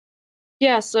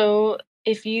 Yeah, so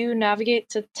if you navigate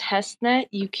to testnet,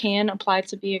 you can apply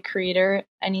to be a creator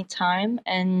anytime,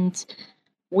 and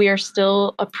we are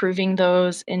still approving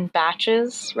those in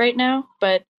batches right now,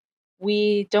 but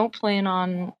we don't plan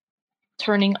on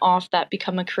turning off that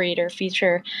become a creator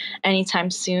feature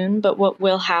anytime soon. But what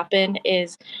will happen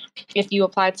is if you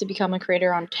apply to become a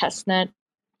creator on testnet,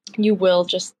 you will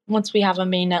just, once we have a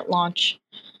mainnet launch,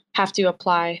 have to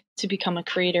apply to become a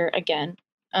creator again.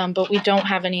 But we don't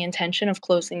have any intention of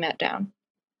closing that down.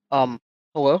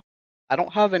 Hello. I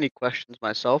don't have any questions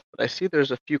myself, but I see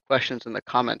there's a few questions in the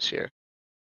comments here.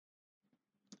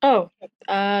 Oh,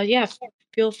 yeah,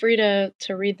 feel free to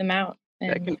read them out.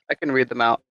 Yeah, And I can read them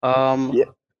out. Yeah.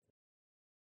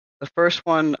 The first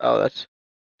one, that's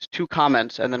it's two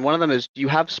comments, and then one of them is, do you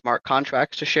have smart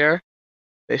contracts to share?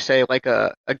 They say like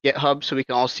a GitHub so we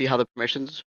can all see how the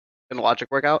permissions and logic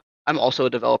work out. I'm also a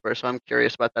developer, so I'm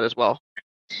curious about that as well.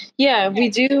 yeah, we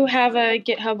do have a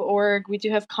GitHub org. We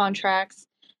do have contracts.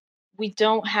 We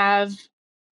don't have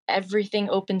everything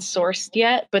open sourced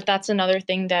yet, but that's another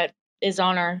thing that is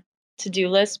on our to-do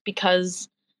list because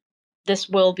this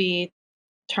will be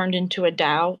turned into a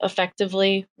DAO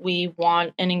effectively. We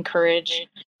want and encourage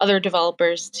other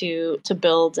developers to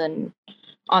build and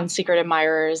on secret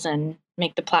admirers and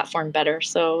make the platform better.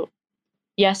 So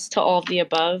yes to all of the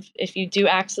above. If you do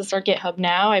access our GitHub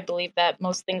now, I believe that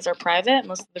most things are private.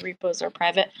 Most of the repos are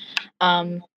private.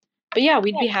 But yeah,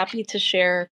 we'd be happy to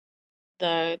share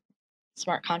the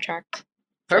smart contract.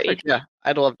 Perfect. Yeah,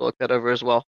 I'd love to look that over as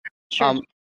well. Sure.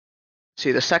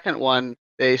 See, the second one,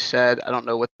 they said, I don't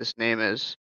know what this name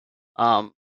is.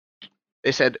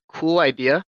 They said, cool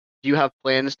idea. Do you have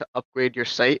plans to upgrade your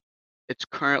site? It's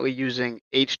currently using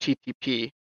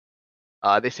HTTP.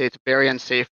 They say it's very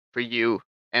unsafe for you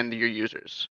and your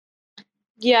users.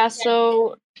 Yeah,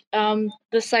 so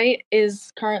the site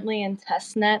is currently in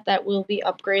testnet that will be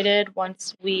upgraded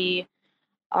once we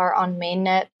are on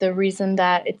mainnet. The reason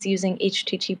that it's using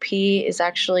HTTP is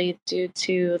actually due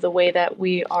to the way that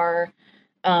we are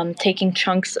taking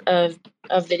chunks of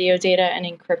video data and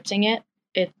encrypting it.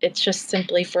 It's just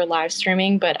simply for live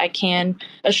streaming, but I can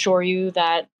assure you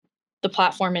that the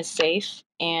platform is safe.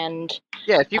 And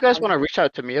yeah, if you guys want to reach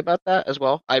out to me about that as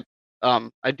well, I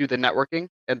do the networking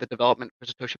and the development for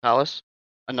Satoshi Palace,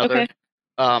 another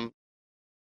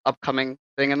upcoming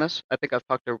thing in this. I think I've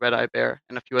talked to Red Eye Bear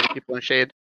and a few other people in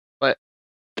Shade, but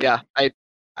yeah, I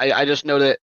just know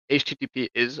that HTTP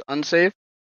is unsafe,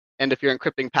 and if you're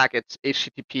encrypting packets,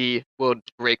 HTTP will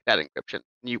break that encryption.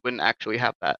 You wouldn't actually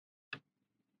have that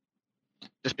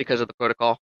just because of the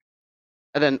protocol.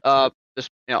 And then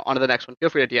just on to the next one. Feel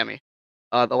free to DM me.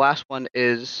 The last one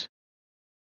is,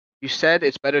 you said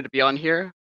it's better to be on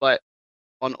here, but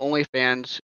on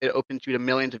OnlyFans it opens you to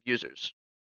millions of users.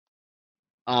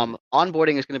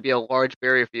 Onboarding is going to be a large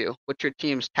barrier for you. What's your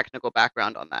team's technical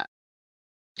background on that?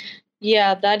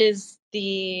 Yeah, that's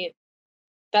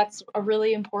a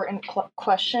really important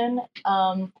question.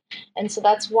 And so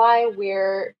that's why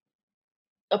we're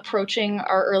approaching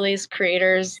our earliest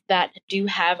creators that do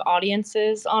have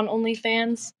audiences on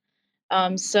OnlyFans.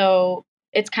 So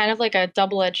it's kind of like a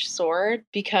double-edged sword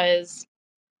because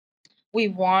we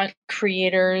want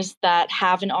creators that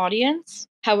have an audience.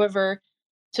 However,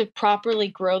 to properly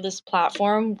grow this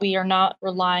platform, we are not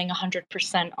relying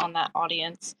 100% on that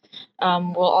audience.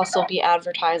 We'll also be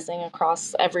advertising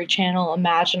across every channel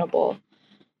imaginable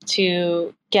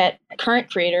to get current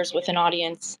creators with an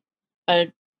audience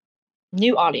a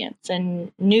new audience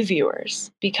and new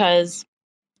viewers, because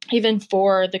even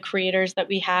for the creators that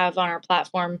we have on our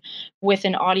platform with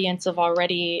an audience of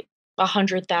already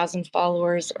 100,000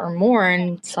 followers or more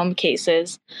in some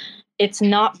cases, it's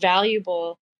not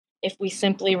valuable if we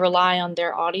simply rely on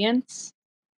their audience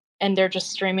and they're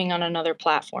just streaming on another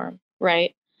platform,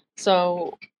 right?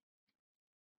 So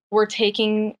we're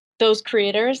taking those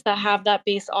creators that have that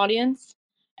base audience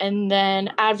and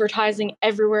then advertising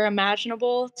everywhere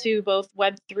imaginable to both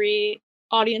Web3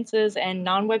 audiences and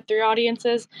non-Web3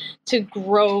 audiences to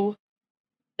grow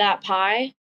that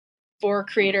pie for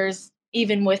creators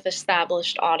even with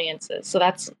established audiences. So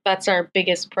that's our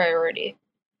biggest priority.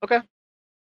 Okay.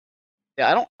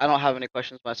 Yeah, I don't have any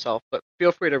questions myself, but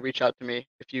feel free to reach out to me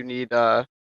if you need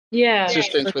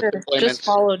assistance with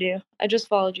deployments. I just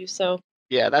followed you, so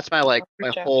yeah, that's my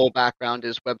whole background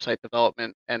is website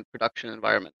development and production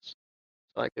environments.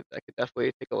 So I could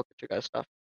definitely take a look at your guys' stuff.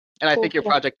 And I Cool, think your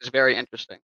cool. project is very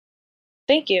interesting.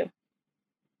 Thank you.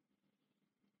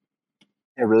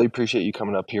 I really appreciate you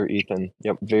coming up here, Ethan.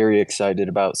 Yep, very excited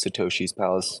about Satoshi's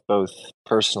Palace, both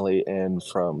personally and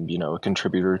from, a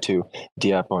contributor to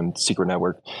DApp on Secret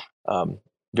Network.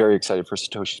 Very excited for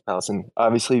Satoshi's Palace, and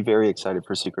obviously very excited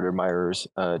for Secret Admirers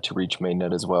to reach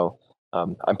mainnet as well.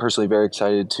 I'm personally very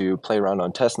excited to play around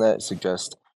on testnet.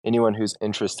 Suggest anyone who's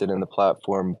interested in the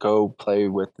platform, go play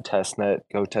with the testnet,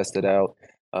 go test it out.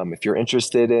 If you're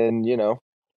interested in,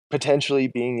 potentially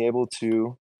being able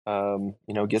to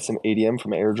get some ADM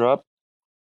from Airdrop,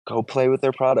 go play with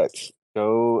their products.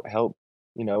 Go help,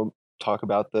 talk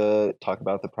about the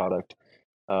product.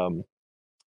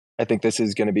 I think this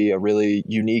is going to be a really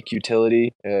unique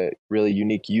utility, a really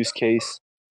unique use case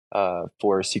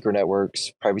for Secret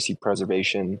Networks, privacy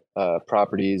preservation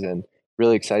properties, and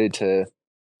really excited to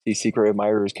see Secret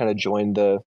Admirers kind of join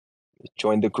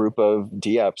the group of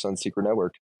DApps on Secret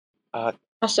Network.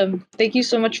 Awesome. Thank you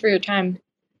so much for your time.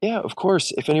 Yeah, of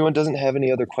course. If anyone doesn't have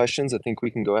any other questions, I think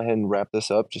we can go ahead and wrap this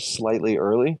up just slightly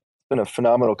early. It's been a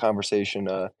phenomenal conversation.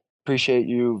 Appreciate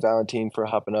you, Valentine, for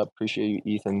hopping up. Appreciate you,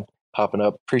 Ethan, hopping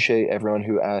up. Appreciate everyone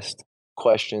who asked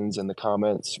questions in the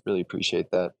comments. Really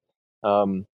appreciate that.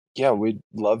 Yeah, we'd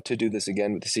love to do this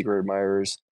again with the Secret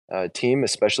Admirers team,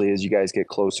 especially as you guys get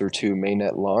closer to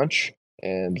mainnet launch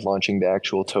and launching the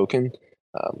actual token.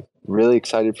 Really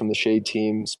excited from the Shade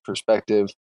team's perspective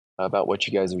about what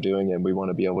you guys are doing, and we want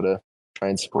to be able to try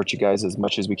and support you guys as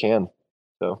much as we can.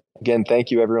 So again,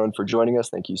 thank you everyone for joining us.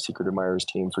 Thank you Secret Admirers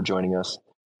team for joining us.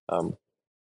 It's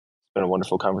been a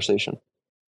wonderful conversation.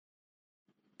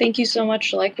 Thank you so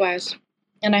much, likewise.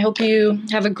 And I hope you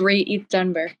have a great ETH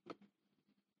Denver.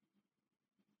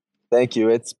 Thank you.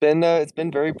 It's been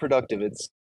very productive. It's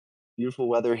beautiful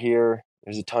weather here.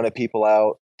 There's a ton of people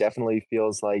out. Definitely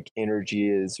feels like energy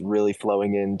is really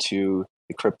flowing into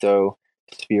the crypto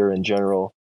sphere in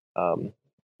general,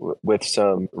 with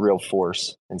some real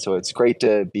force. And so it's great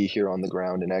to be here on the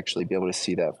ground and actually be able to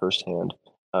see that firsthand.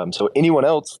 So anyone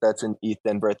else that's in ETH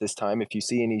Denver at this time, if you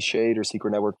see any Shade or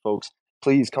Secret Network folks,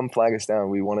 please come flag us down.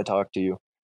 We want to talk to you.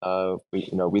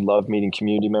 We love meeting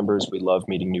community members. We love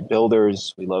meeting new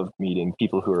builders. We love meeting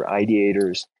people who are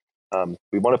ideators.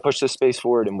 We want to push this space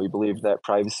forward, and we believe that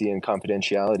privacy and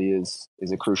confidentiality is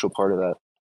a crucial part of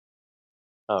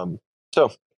that.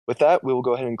 So with that, we will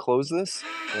go ahead and close this.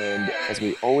 And as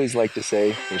we always like to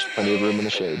say, there's plenty of room in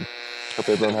the shade. Hope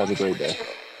everyone has a great day.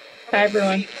 Bye,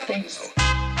 everyone. Thanks.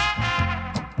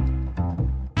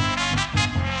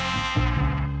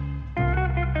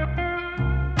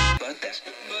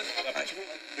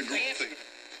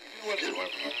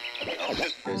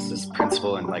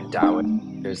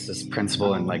 There's this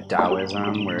principle in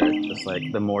Taoism where it's just like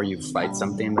the more you fight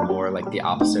something, the more like the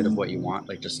opposite of what you want,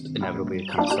 like just inevitably it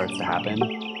kind of starts to happen.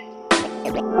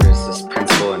 There's this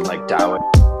principle in like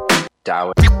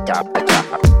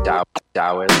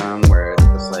Taoism where it's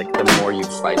just like the more you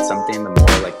fight something, the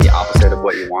more like the opposite of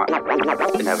what you want,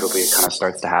 inevitably it kind of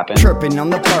starts to happen. Chirping on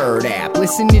the Bird app,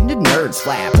 listening to nerds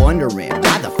flap, wondering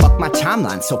why the fuck my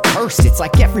timeline's so cursed. It's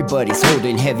like everybody's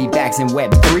holding heavy bags in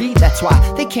Web3. That's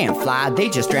why they can't fly, they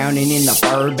just drowning in the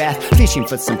bird bath, fishing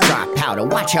for some dry powder.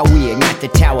 Watch how we ignite the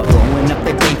tower, blowing up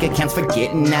their bank accounts,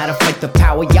 forgetting how to fight the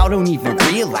power. Y'all don't even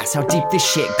realize how deep this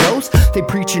shit goes. They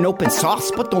preach an open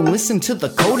source, but don't listen to the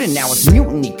code. And now it's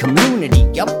mutiny,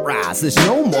 community, uprise. There's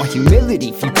no more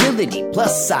humility, futility,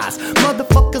 plus size.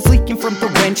 Motherfuckers leaking from the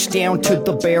wrench down to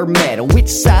the bare metal. Which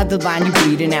side the line you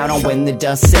bleeding out on when the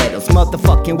dust settles?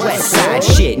 Motherfucking west side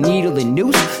shit, needle and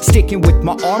noose. Sticking with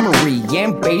my armory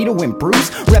and Beto and Bruce.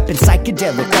 Reppin'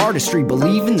 psychedelic artistry,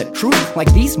 believing the truth.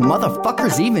 Like these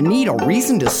motherfuckers even need a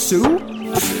reason to sue?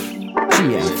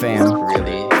 GM fam.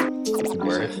 Really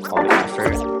worth all the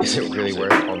effort? Is it really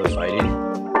worth all the fighting?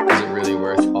 Is it really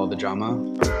worth all the drama?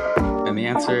 And the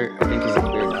answer, I think, is a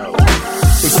clear no.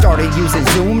 We started using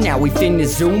Zoom, now we finna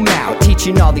zoom out.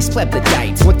 Teaching all these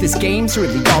plebiscites what this game's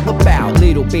really all about.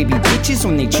 Little baby bitches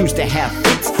when they choose to have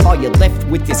fits. All you're left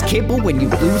with is kibble when you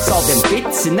lose all them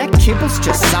bits. And that kibble's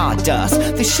just sawdust,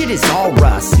 this shit is all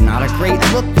rust. Not a great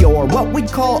look, you're what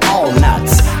we'd call all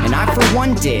nuts. And I for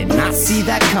one did not see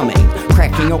that coming.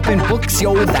 Cracking open books,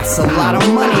 yo, that's a lot of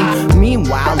money.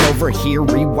 Meanwhile over here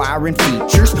rewiring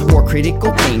features. More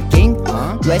critical thinking,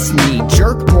 less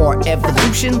knee-jerk. More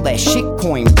evolution, less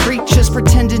shitcoin preachers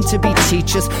pretending to be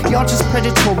teachers. Y'all just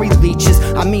predatory leeches.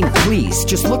 I mean please,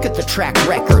 just look at the track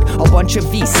record. A bunch of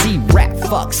VC rap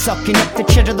fucks sucking up the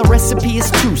cheddar. The recipe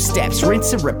is 2 steps,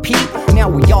 rinse and repeat. Now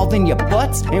we all in your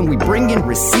butts and we bring in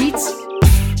receipts.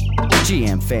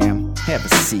 GM fam, have a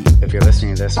seat. If you're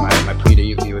listening to this, my plea to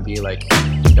you would be like,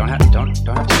 don't have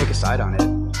to take a side on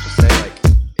it. Just say like,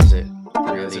 is it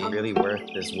really worth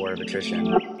this war of attrition?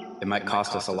 It might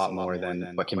cost us a lot more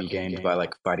than what can be gained by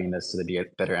like fighting this to the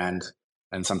bitter end.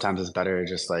 And sometimes it's better to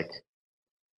just like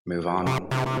move on.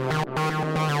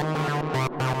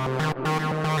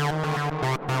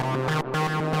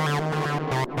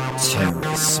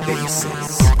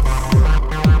 TerraSpaces.